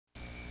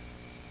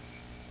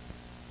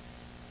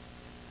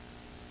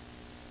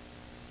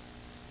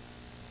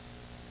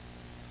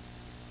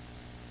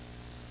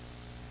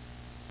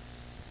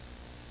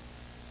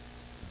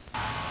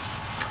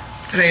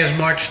Today is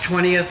March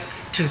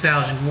 20th,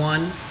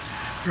 2001.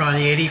 We're on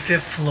the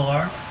 85th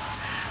floor,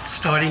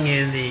 starting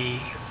in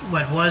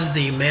what was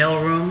the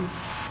mail room,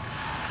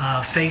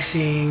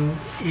 facing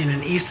in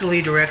an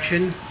easterly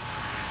direction,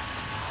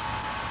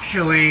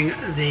 showing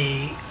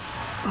the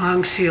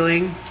hung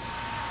ceiling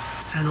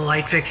and the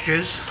light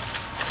fixtures.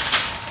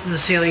 The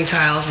ceiling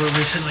tiles were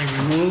recently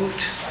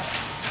removed.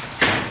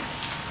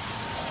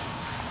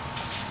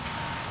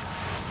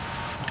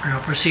 We're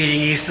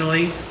proceeding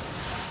easterly.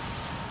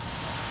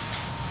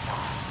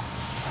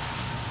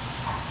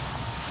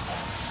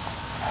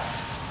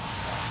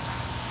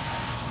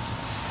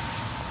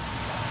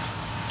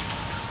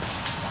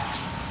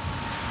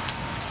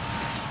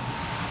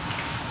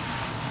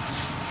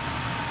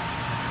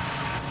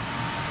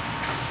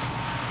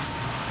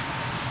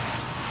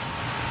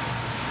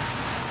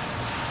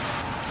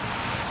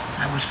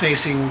 I was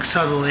facing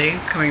southerly,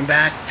 coming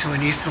back to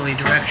an easterly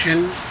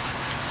direction.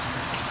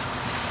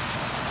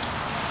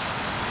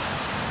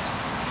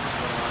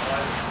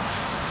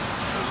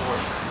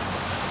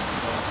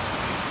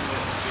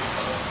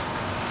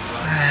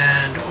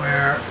 And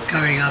we're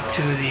coming up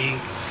to the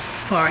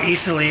far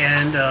easterly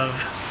end of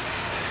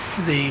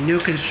the new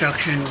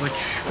construction,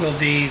 which will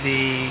be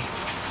the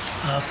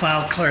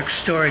file clerk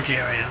storage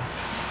area.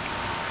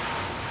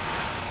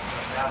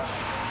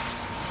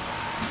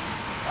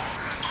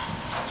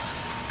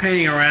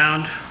 Painting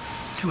around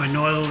to a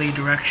northerly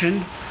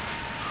direction,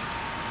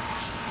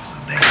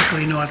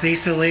 basically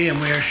northeasterly, and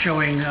we are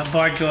showing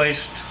bar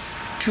joist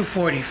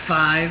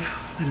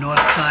 245, the north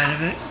side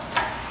of it.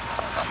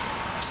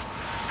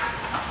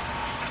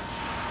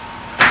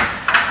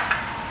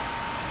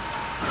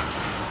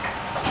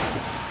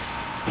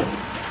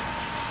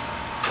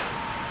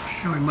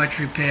 Showing much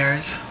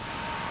repairs.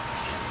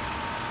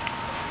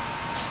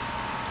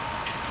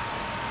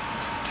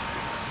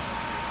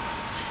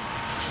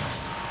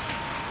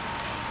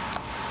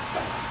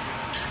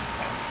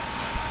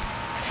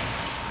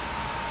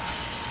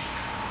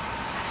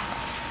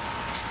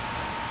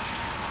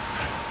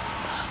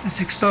 This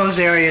exposed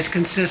area is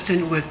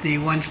consistent with the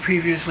ones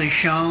previously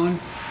shown,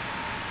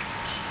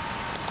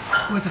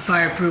 with the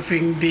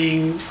fireproofing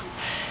being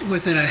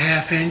within a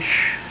 ½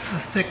 inch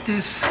of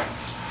thickness.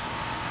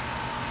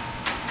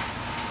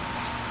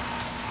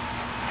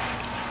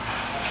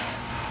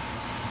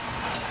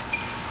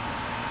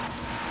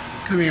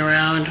 Coming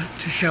around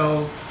to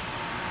show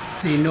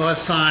the north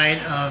side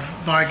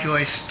of bar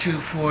joist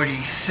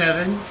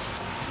 247,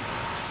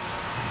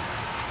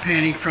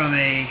 painting from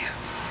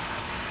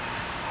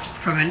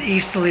an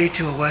easterly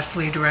to a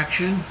westerly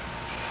direction.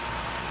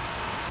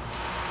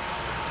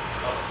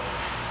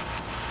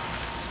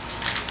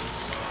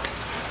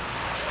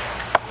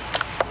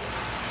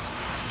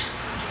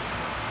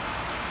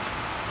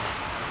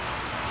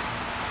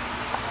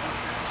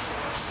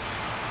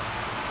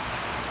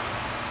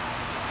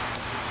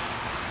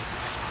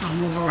 I'll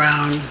move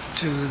around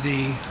to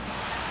the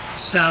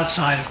south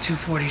side of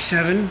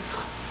 247.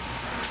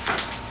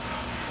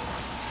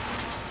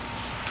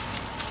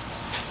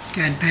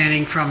 Again,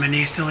 painting from an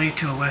easterly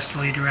to a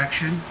westerly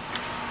direction.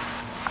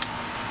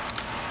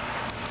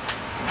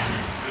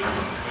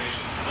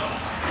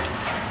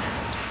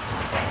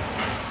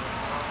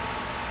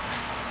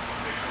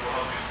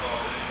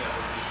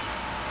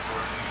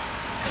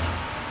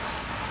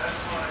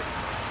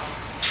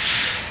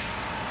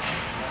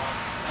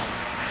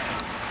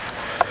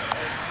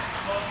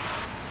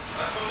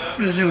 I'm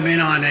going to zoom in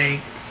on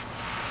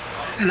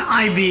an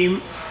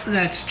I-beam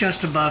that's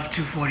just above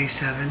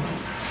 247.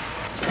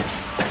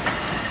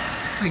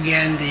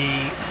 Again,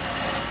 the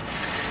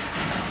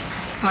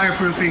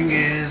fireproofing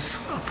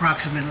is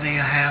approximately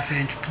a ½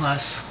 inch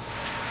plus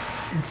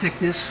in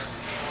thickness.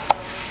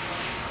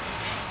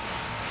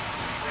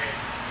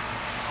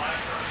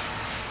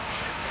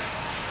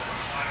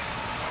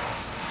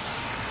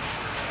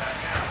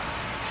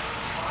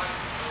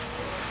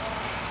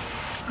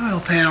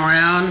 I'll pan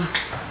around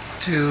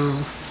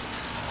to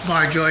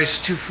bar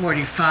joist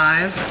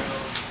 245.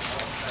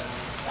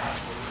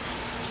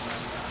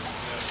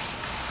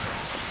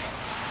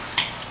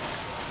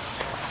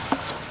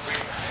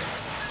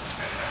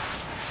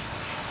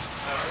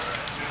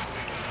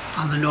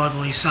 On the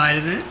northerly side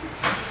of it.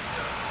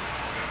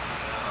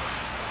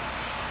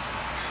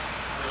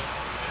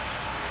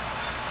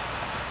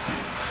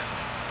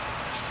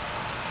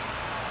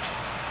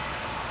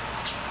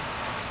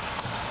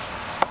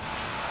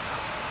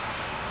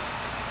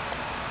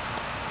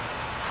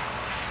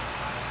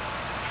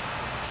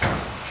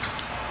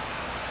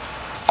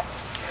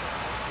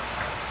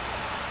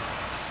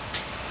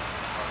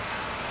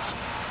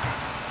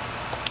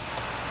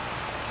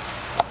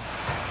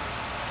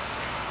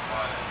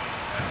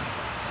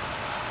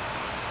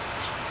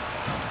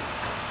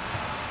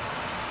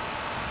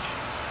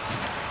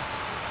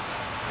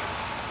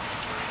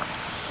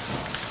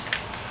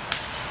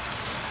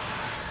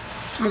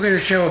 We're going to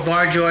show a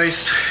bar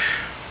joist,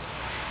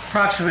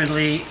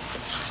 approximately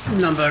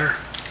number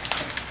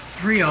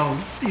 30.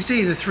 It's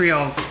either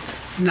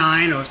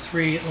 309 or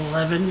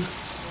 311.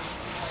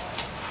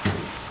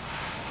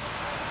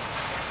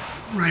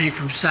 running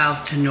from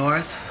south to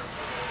north.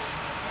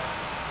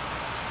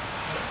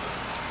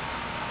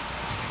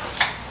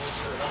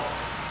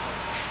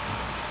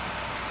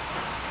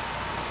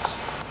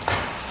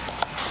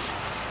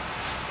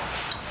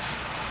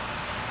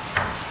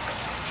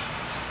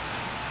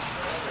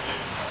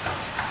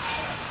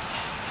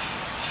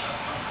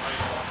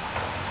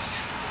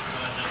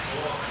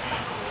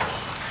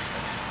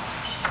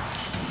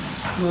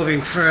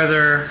 Moving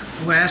further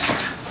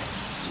west,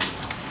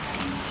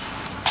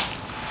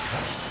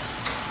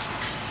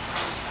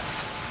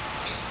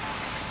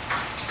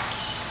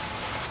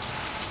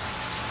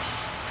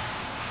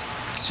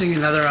 seeing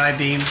another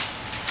I-beam.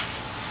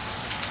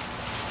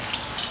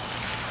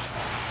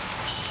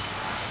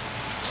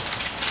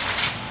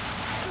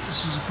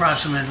 This is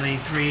approximately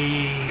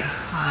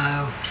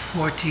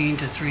 314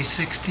 to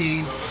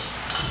 316. Yeah,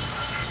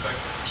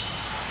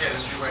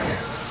 this is you right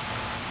here.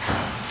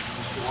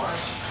 Mr.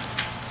 Wise?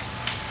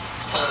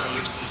 I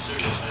look too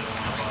serious. I don't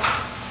want to buy.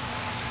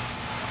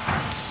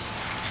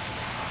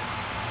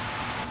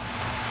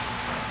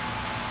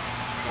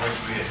 Where'd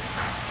you get?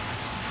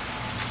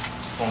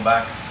 Going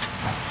back.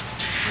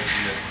 Where'd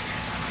you get?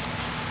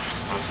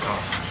 Let's go.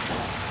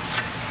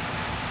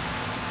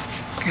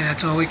 Okay,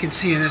 that's all we can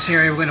see in this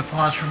area. We're going to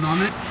pause for a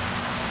moment.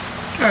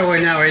 All right, we're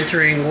now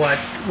entering what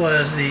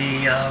was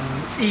the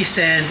east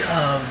end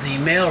of the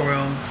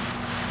mailroom.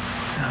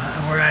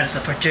 We're at the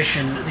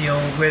partition,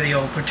 where the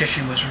old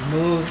partition was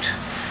removed,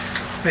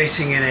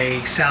 facing in a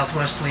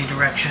southwesterly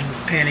direction,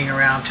 panning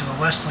around to a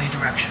westerly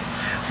direction.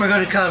 We're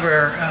going to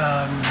cover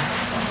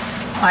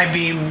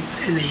I-beam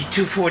in the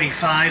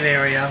 245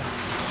 area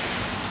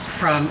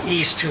from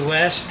east to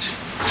west.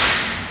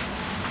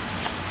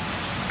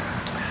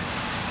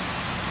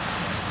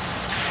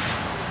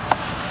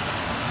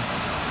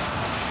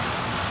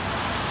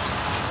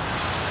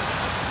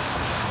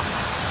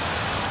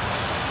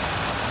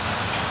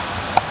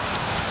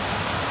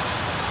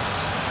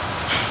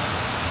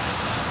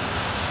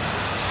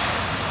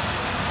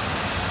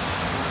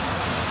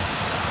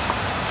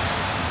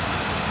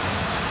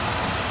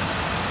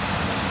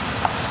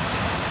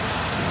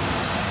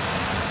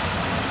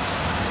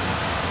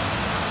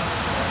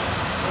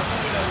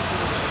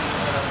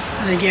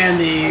 And again,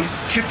 the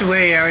chipped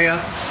away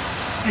area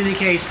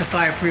indicates the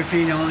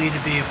fireproofing only to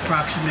be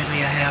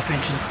approximately a ½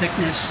 inch in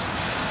thickness.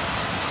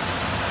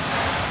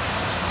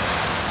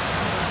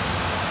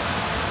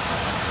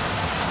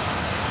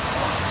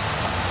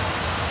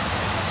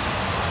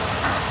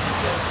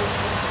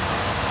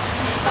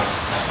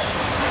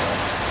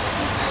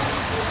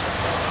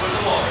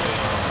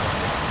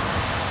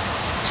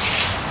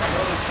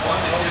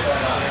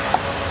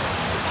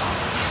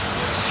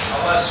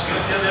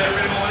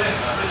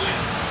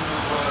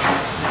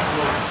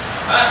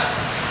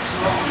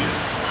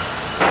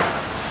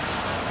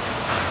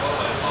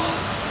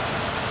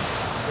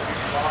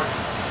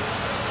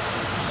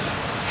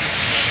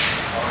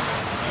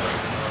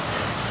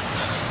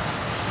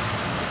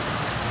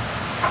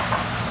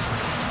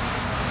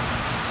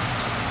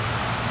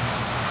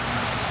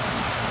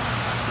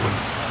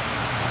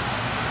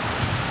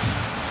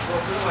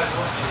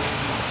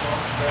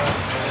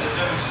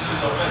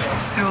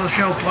 It will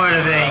show part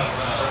of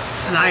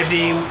an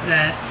I-beam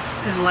that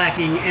is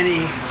lacking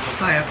any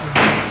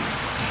fireproofing.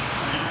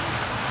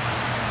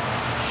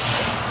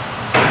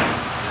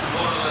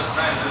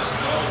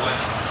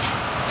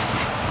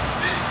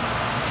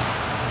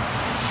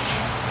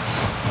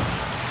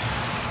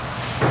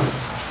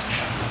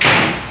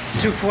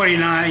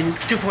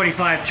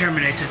 .245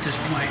 terminates at this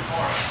point.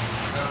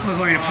 We're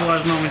going to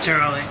pause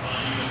momentarily.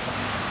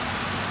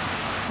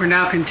 We're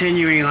now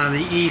continuing on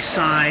the east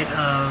side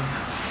of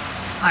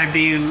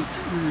I-beam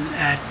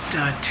at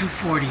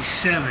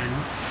 247.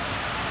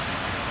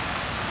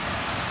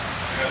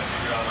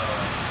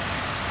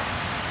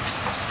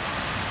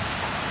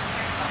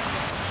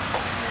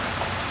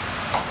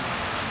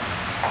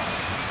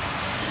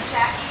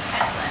 Jackie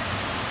Penland,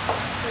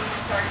 who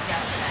started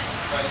yesterday.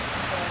 Right.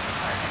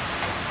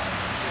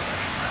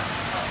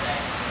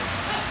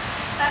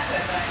 Not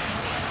good, but I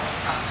understand all the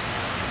problems.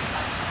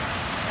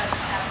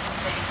 Doesn't have some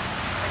things,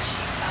 but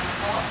she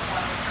lost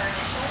one with her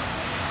initials.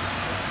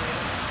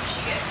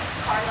 She gets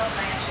Carla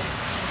Blanche's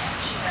email.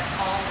 She has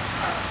all of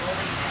Carla's old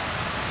email.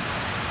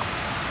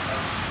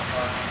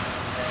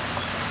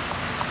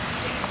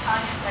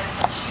 Tanya says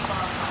when she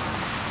logs on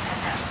and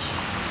that she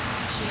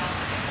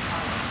also gets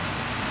Carla's.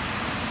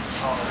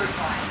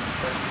 Replies.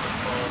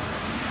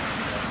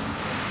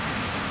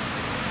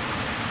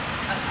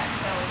 Okay,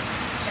 so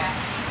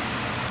Jackie.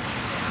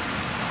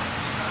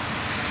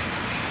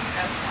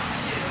 That's one,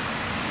 too.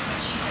 When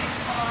she clicks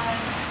on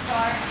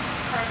start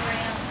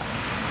program,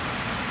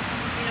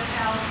 you know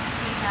how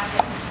we have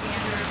like the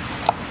standard,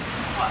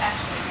 well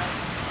actually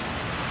most,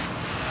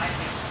 I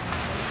think,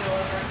 when we go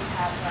over, we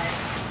have like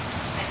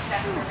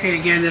accessories. Okay,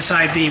 again, this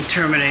I-beam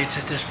terminates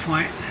at this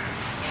point.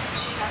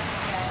 She doesn't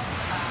get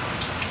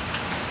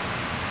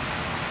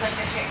like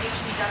the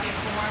HBW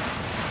forms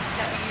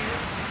that we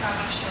use, so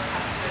I'm not sure how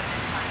to do it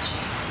in time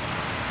sheets.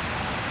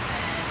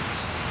 And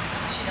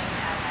she doesn't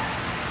have that.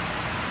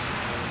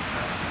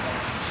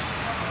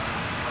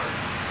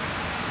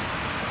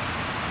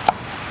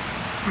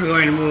 We're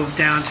going to move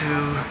down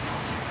to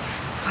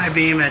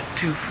I-beam at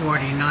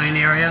 249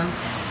 area.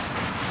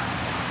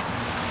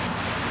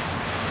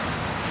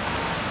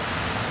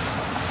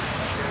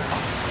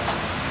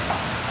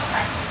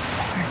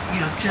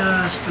 Picking up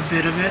just a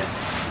bit of it,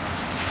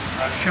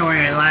 showing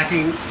a lack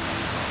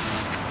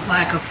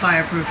of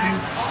fireproofing.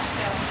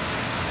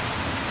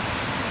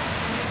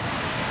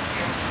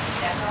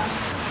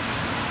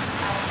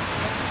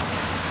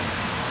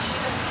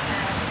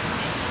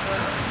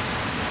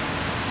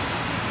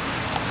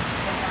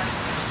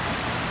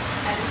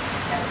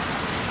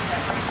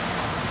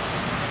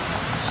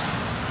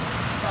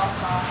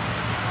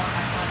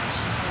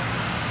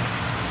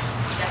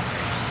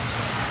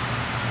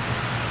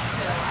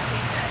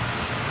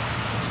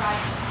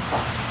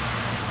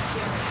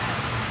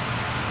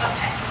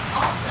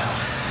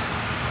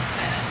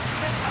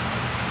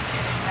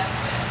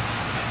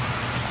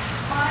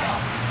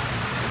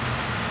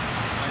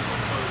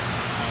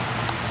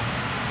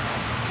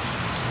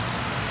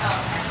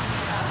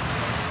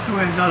 We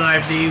have another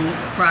I-beam,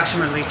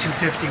 approximately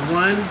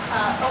 251. Actually,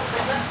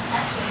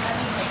 let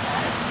me take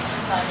that,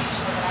 just make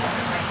sure that I have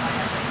it right on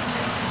my place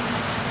too.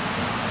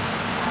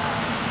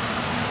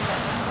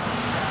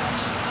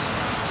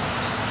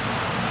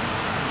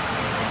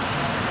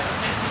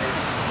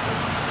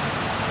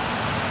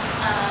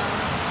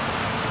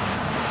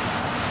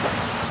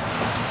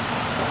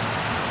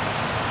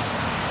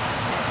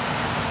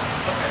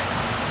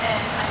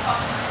 And I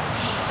talked to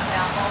Christine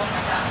about all of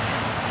her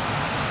documents.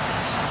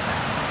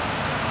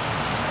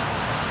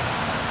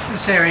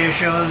 This area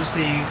shows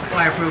the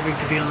fireproofing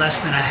to be less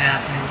than a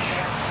 ½ inch.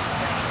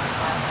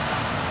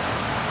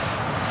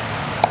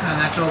 And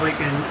that's all we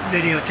can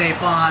videotape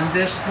on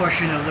this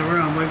portion of the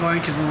room. We're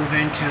going to move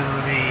into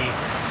the...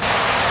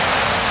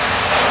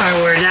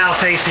 we're now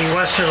facing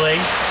westerly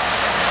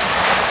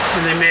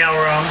in the mail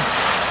room.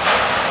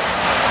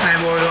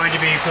 And we're going to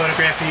be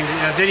photographing,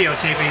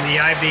 videotaping the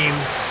I-beam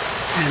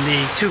in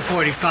the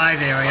 245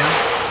 area.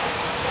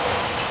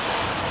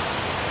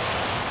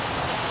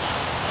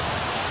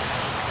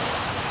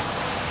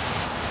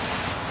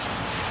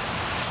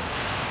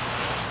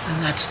 And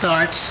that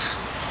starts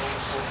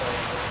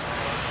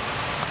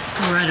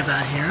right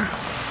about here.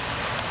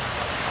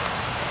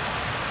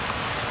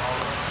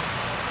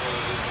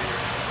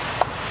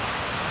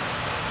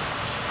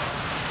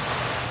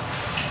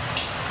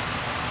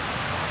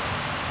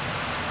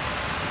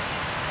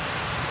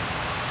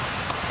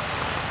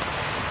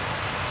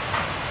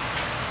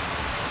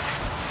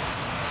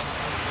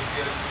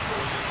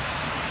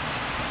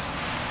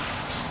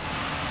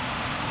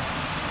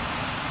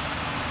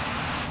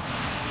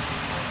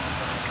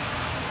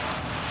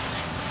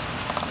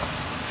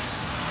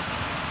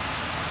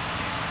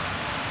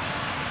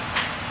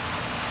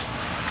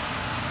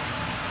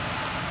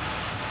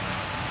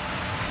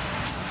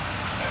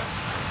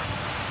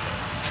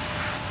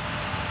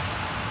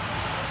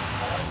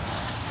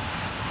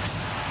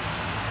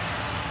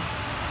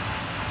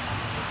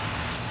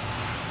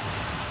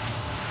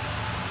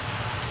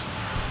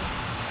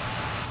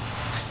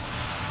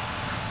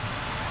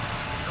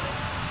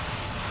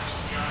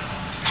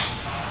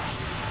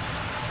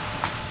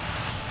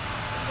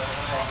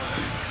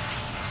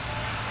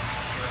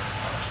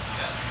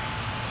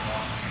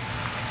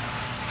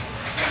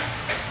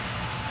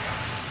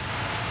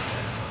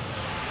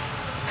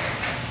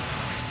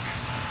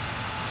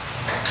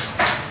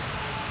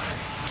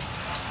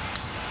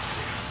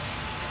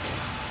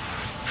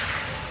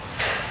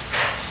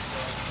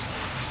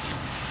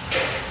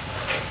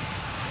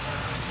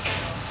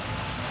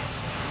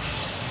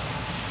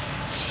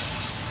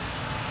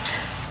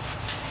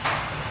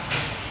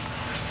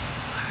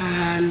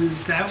 And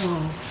that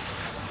will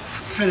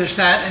finish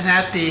that. And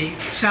at the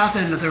south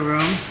end of the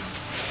room,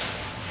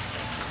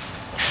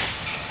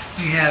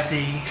 we have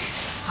the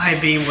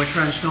I-beam which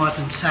runs north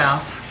and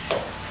south.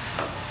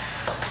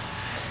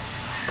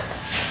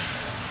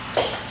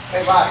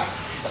 Hey, Bobby,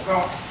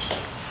 go.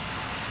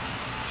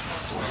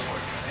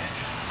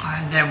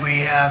 And then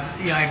we have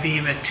the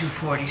I-beam at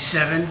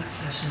 247.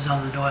 This is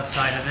on the north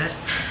side of it.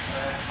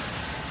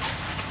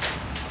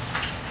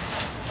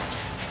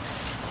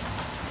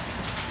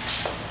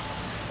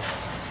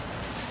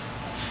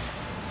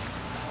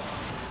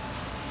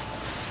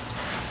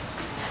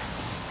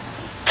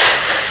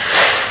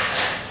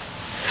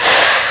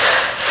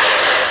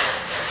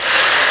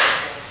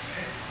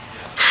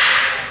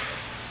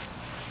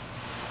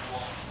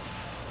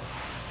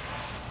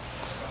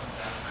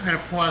 I'm going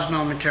to pause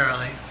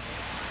momentarily.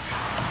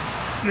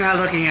 We're now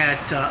looking at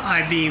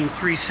I-beam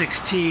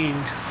 316,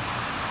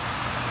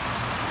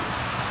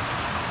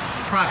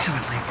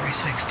 approximately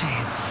 316.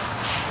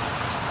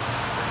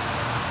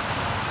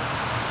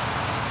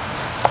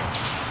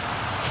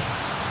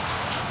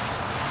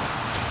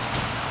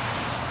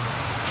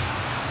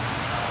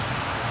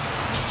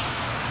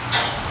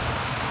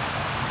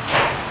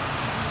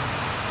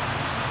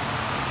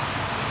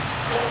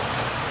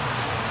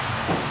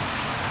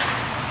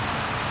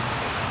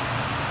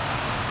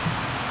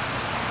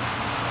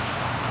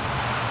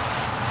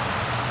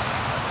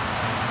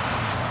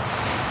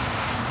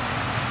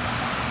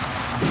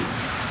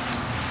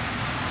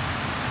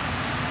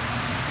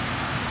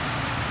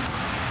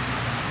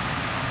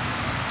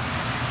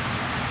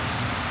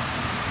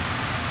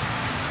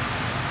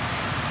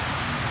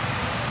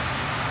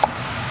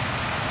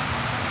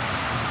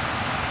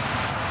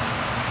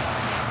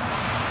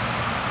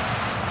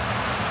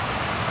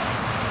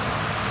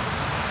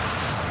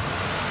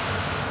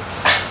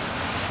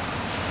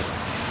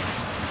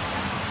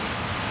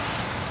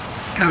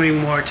 coming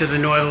more to the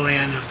northerly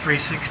end of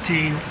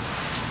 316.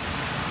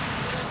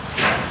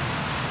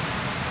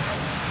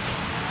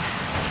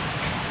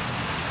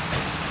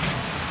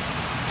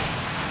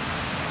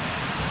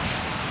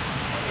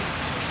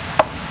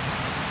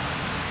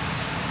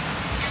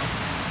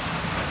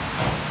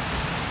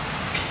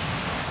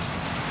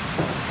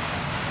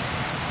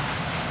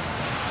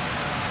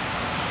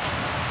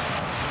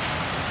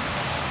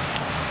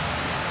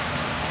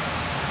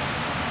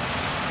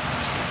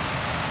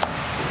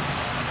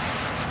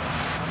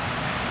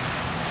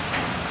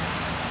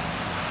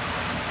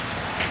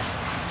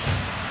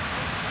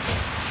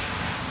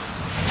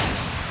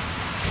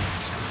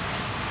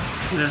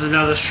 There's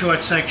another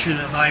short section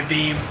of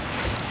I-beam.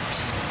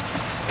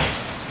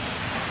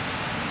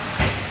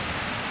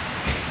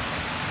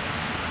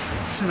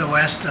 To the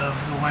west of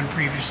the one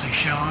previously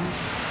shown.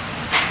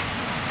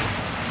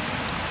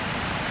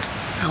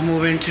 I'll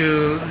move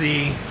into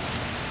the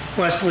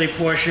westerly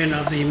portion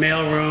of the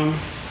mailroom.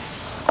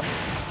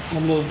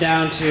 We'll move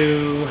down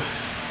to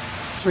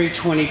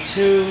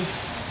 322,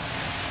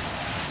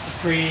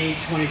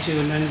 322,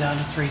 and then down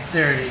to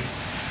 330.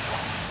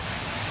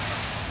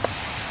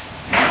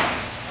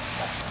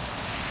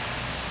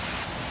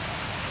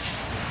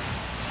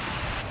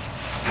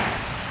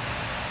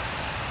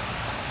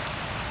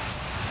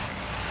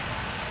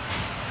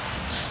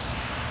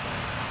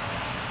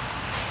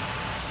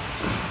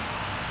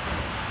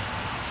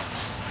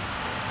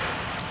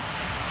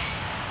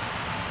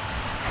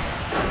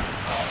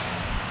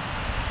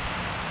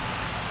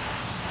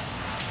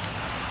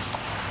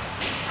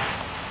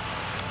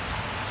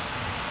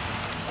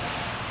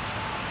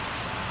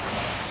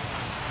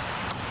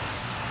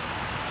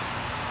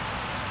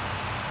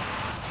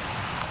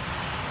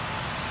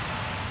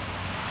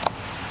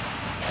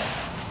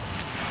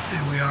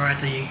 And we are at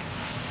the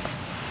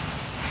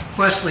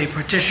westerly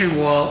partition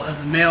wall of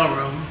the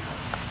mailroom.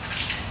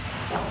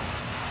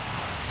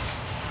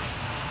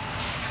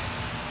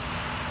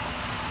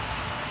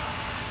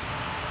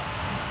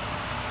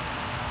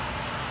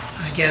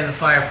 And again, the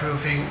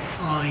fireproofing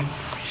only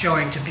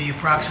showing to be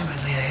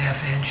approximately a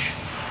 ½ inch.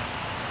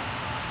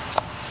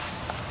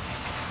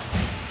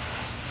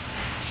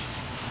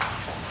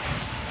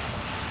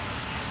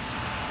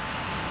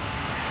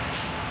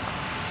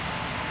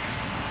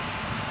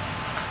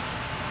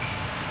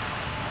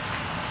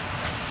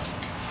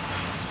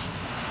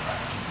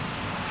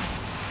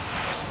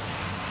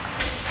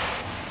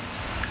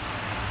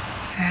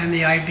 And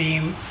the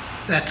I-beam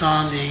that's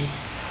on the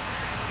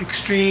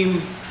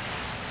extreme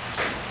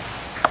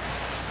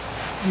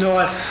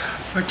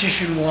north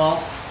partition wall.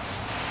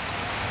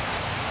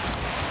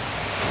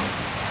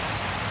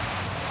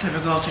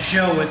 Difficult to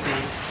show with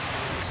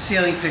the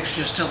ceiling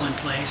fixture still in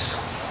place.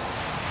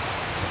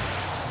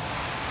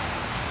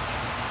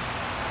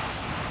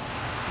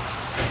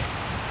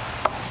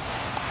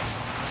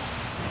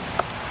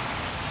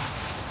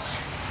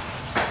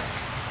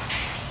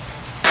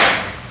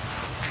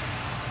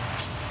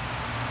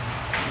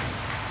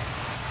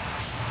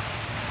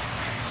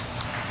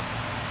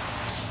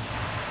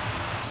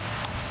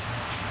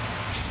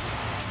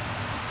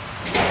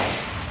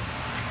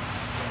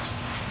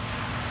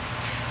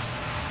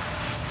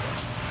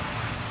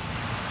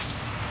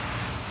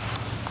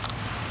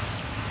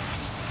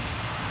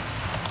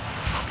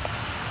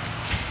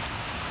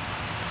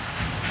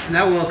 And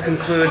that will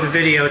conclude the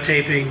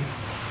videotaping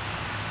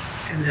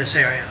in this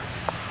area.